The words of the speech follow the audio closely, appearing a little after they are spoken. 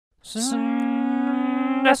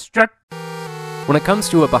SNESdrunk. When it comes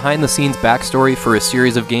to a behind-the-scenes backstory for a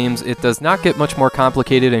series of games, it does not get much more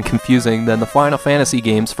complicated and confusing than the Final Fantasy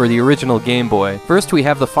games for the original Game Boy. First, we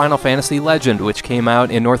have the Final Fantasy Legend, which came out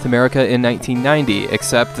in North America in 1990,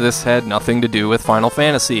 except this had nothing to do with Final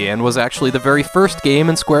Fantasy, and was actually the very first game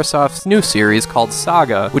in Squaresoft's new series called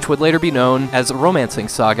SaGa, which would later be known as Romancing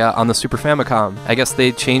Saga on the Super Famicom. I guess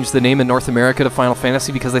they changed the name in North America to Final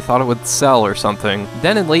Fantasy because they thought it would sell or something.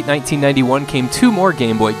 Then in late 1991 came two more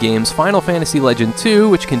Game Boy games, Final Fantasy Legend II,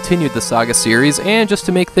 which continued the Saga series, and just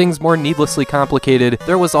to make things more needlessly complicated,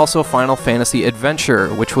 there was also Final Fantasy Adventure,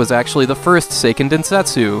 which was actually the first Seiken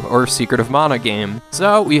Densetsu, or Secret of Mana game.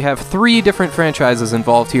 So we have three different franchises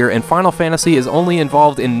involved here, and Final Fantasy is only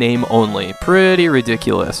involved in name only. Pretty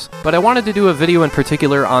ridiculous. But I wanted to do a video in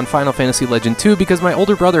particular on Final Fantasy Legend II because my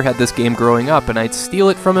older brother had this game growing up, and I'd steal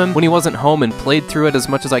it from him when he wasn't home and played through it as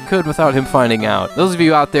much as I could without him finding out. Those of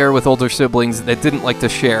you out there with older siblings that didn't like to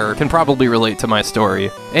share can probably relate to my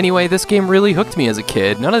story. Anyway, this game really hooked me as a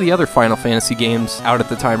kid. None of the other Final Fantasy games out at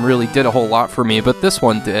the time really did a whole lot for me, but this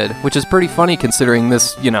one did, which is pretty funny considering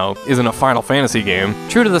this, isn't a Final Fantasy game.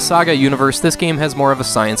 True to the Saga universe, this game has more of a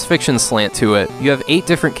science fiction slant to it. You have 8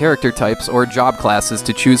 different character types or job classes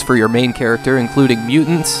to choose for your main character, including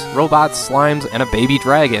mutants, robots, slimes, and a baby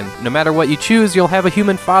dragon. No matter what you choose, you'll have a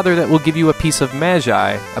human father that will give you a piece of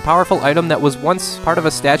magi, a powerful item that was once part of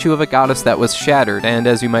a statue of a goddess that was shattered, and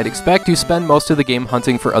as you might expect, you spend most of the game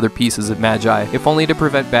hunting for other pieces of magi, if only to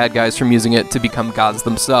prevent bad guys from using it to become gods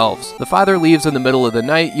themselves. The father leaves in the middle of the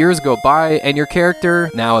night, years go by, and your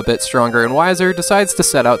character, now a bit stronger and wiser, decides to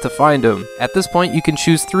set out to find him. At this point, you can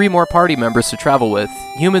choose 3 more party members to travel with.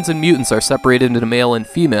 Humans and mutants are separated into male and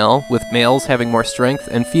female, with males having more strength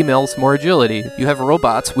and females more agility. You have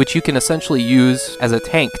robots, which you can essentially use as a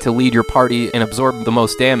tank to lead your party and absorb the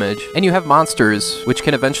most damage, and you have monsters, which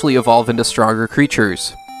can eventually evolve into stronger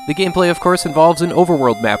creatures. The gameplay, of course, involves an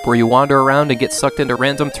overworld map where you wander around and get sucked into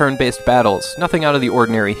random turn-based battles. Nothing out of the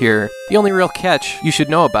ordinary here. The only real catch you should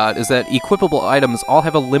know about is that equipable items all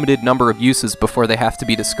have a limited number of uses before they have to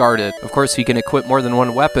be discarded. Of course, you can equip more than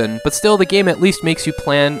one weapon, but still the game at least makes you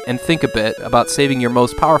plan and think a bit about saving your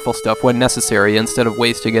most powerful stuff when necessary instead of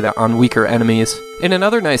wasting it on weaker enemies. In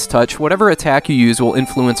another nice touch, whatever attack you use will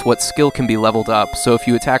influence what skill can be leveled up, so if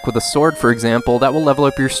you attack with a sword, for example, that will level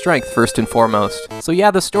up your strength first and foremost. So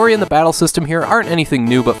yeah, the story and the battle system here aren't anything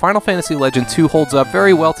new, but Final Fantasy Legend II holds up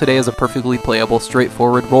very well today as a perfectly playable,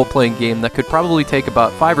 straightforward role-playing game that could probably take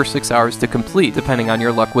about 5 or 6 hours to complete, depending on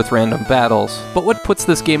your luck with random battles. But what puts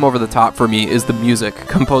this game over the top for me is the music,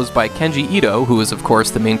 composed by Kenji Ito, who is of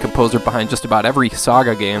course the main composer behind just about every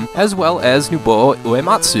Saga game, as well as Nobuo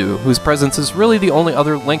Uematsu, whose presence is really the only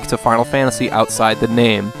other link to Final Fantasy outside the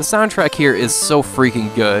name. The soundtrack here is so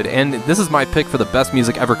freaking good, and this is my pick for the best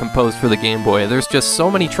music ever composed for the Game Boy. There's just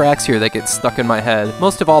so many tracks here that get stuck in my head.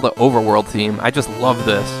 Most of all the overworld theme. I just love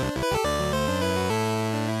this.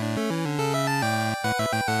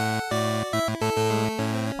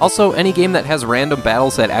 Also, any game that has random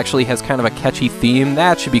battles that actually has kind of a catchy theme,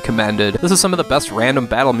 that should be commended. This is some of the best random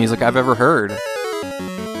battle music I've ever heard.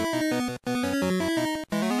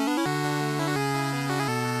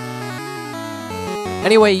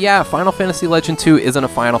 Anyway, yeah, Final Fantasy Legend II isn't a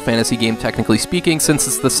Final Fantasy game technically speaking, since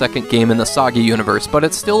it's the second game in the Saga universe, but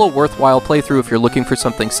it's still a worthwhile playthrough if you're looking for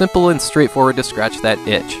something simple and straightforward to scratch that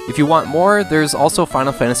itch. If you want more, there's also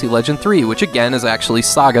Final Fantasy Legend III, which again is actually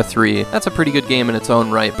SaGa III. That's a pretty good game in its own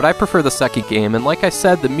right, but I prefer the second game, and like I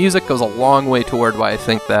said, the music goes a long way toward why I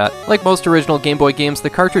think that. Like most original Game Boy games, the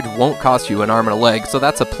cartridge won't cost you an arm and a leg, so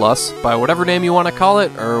that's a plus. By whatever name you want to call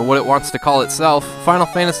it, or what it wants to call itself, Final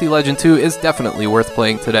Fantasy Legend II is definitely worth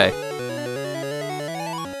playing today.